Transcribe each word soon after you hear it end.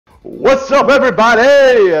واتس اب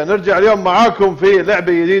everybody، نرجع اليوم معاكم في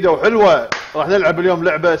لعبة جديدة وحلوة. راح نلعب اليوم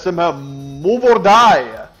لعبة اسمها موف اور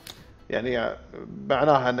داي، يعني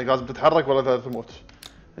معناها انك لازم تتحرك ولا تموت.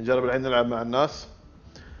 نجرب الحين نلعب مع الناس،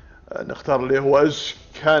 نختار اللي هو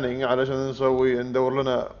سكانينج علشان ندور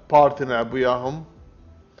لنا بارتي نلعب وياهم.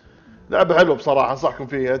 لعبة حلوة بصراحة، انصحكم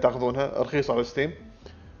فيها تاخذونها، رخيصة على ستيم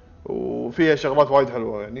وفيها شغلات وايد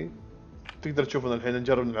حلوة. يعني تقدر تشوفنا الحين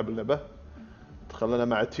نجرب نلعب اللعبة. خلنا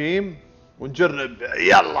مع تيم ونجرب،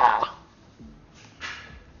 يلا.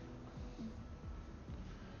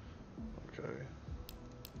 اوكي.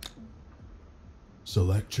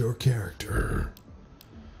 Select your character.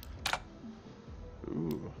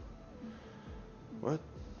 Ooh. What?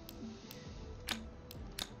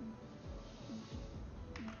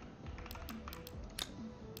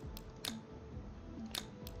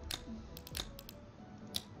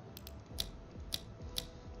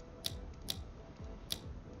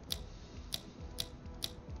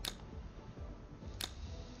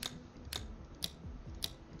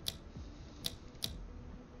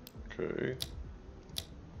 Okay.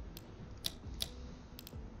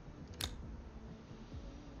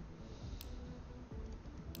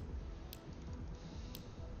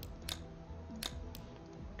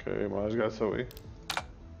 اوكي، ما ايش قاعد اسوي؟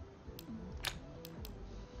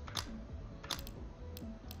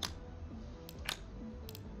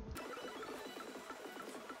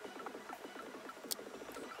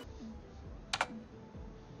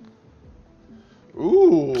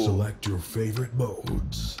 Ooh. Select your favorite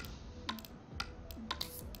modes.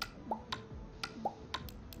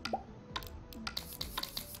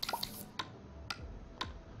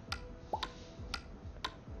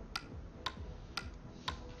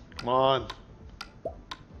 Come on.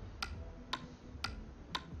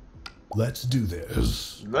 Let's do this.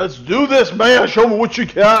 Let's do this, man. Show me what you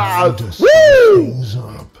Time got. to spice Woo! things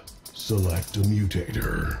up. Select a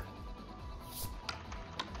mutator.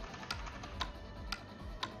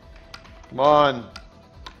 Come on.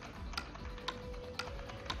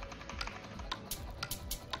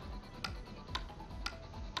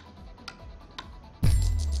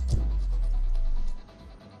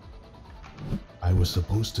 I was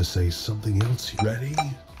supposed to say something else. Ready?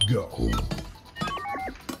 Go.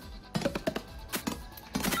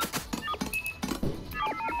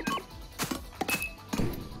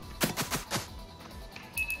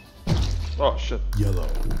 Oh shit.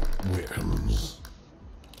 Yellow wins.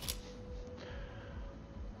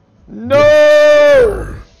 No!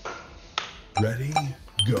 Ready?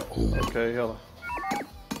 Go. اوكي يلا.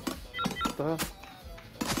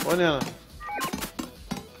 وين انا؟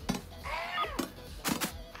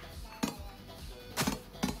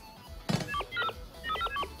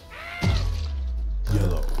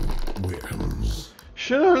 Yellow wins.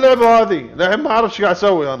 شنو اللعبة هذه؟ للحين ما اعرف ايش قاعد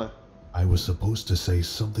اسوي انا. I was supposed to say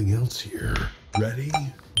something else here. Ready?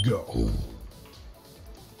 Go.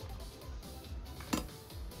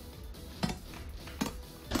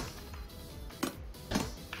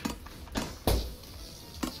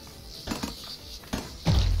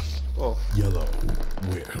 اوه Yellow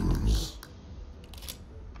wins.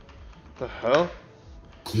 تحل.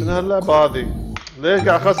 شنو هاللعبة هذه؟ ليش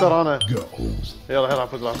قاعد اخسر انا؟ Go. يلا الحين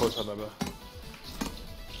راح افوز هاللعبة.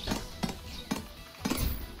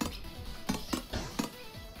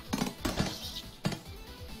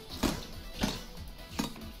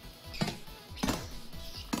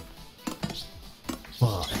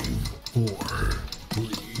 Five, four,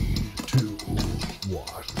 three, two,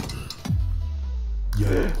 one.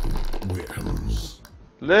 Yellow wins.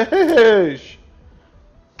 ليش؟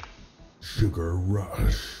 Sugar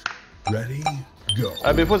rush. Ready? Go.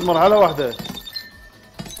 ابي افوز مرحلة واحدة.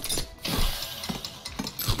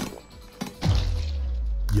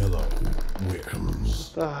 Yellow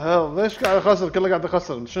wins. تحل. ليش قاعد اخسر؟ كله قاعد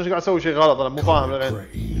اخسر. شنو قاعد اسوي شيء غلط؟ انا مو فاهم للحين.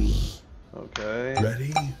 Craze. اوكي.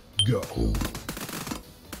 Ready? Go.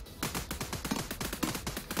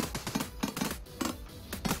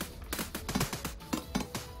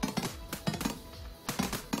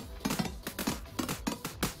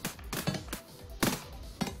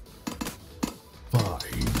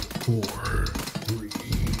 Five, four, three,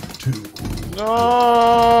 two. No!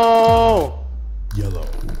 Yellow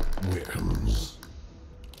wins.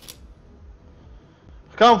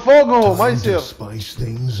 كان فوقه ما Time to يصير. spice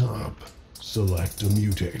things up. Select a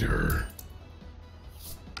mutator.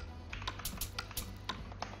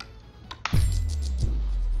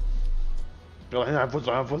 يلا الحين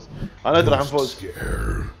راح نفوز انا ادري راح نفوز.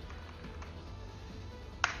 Scare.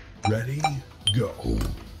 Ready? Go.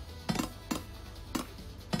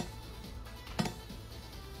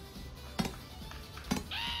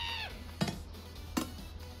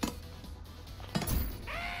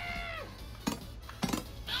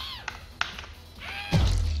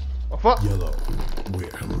 افا Yellow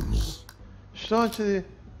wins. شلون كذي؟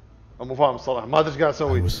 مو فاهم الصراحه، ما ادري ايش قاعد I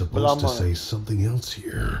اسوي was supposed to بالامانه. say something else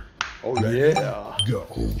here. Oh Ready? yeah. Go.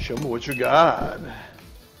 Show me what you got.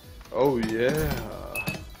 Oh yeah.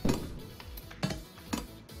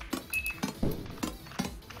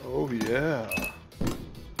 Oh yeah.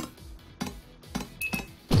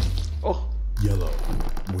 Oh. Yellow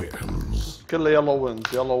wins. كله يلا وينز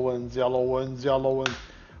يلا وينز يلا وينز يلا وينز.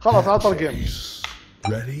 خلاص عطر جيم. Ace.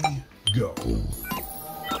 Ready? Go.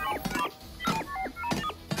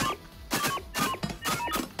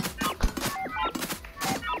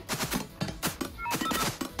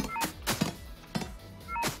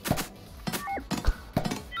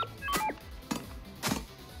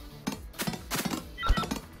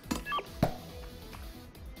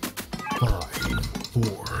 Five,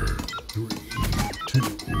 four, three, two,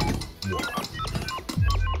 one.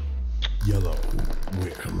 Yellow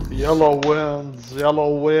wins. Yellow wins.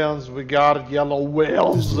 Yellow wins. We got it. Yellow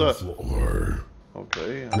wins. This is the floor.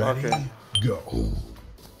 Okay. Ready? Okay. Go.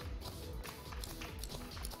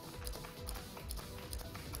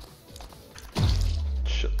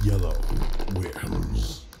 Shit. Yellow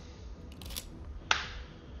wins.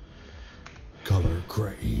 Color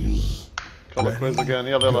craze. Color quiz again.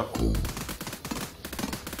 يلا يلا. Go.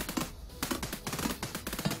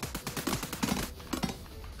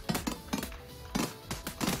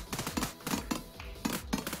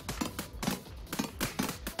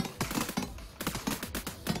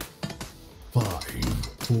 Five,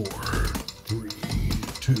 four, three,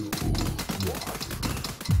 two, one.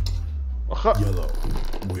 أخ. Yellow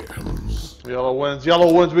wins. Yellow wins.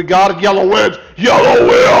 Yellow wins. We got it. Yellow wins. Yellow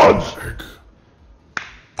wins. Tech.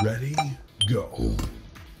 Ready? Go.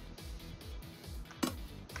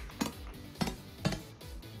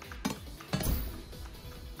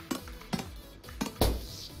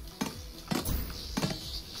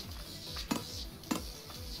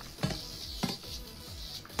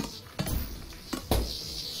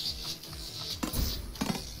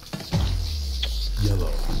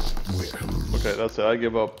 Yellow wins. Okay, that's it. I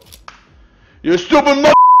give up. You stupid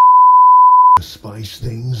mother. To spice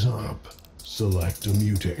things up, select a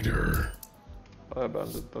mutator. I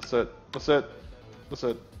abandoned. That's it. That's it. That's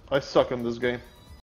it. I suck in this game.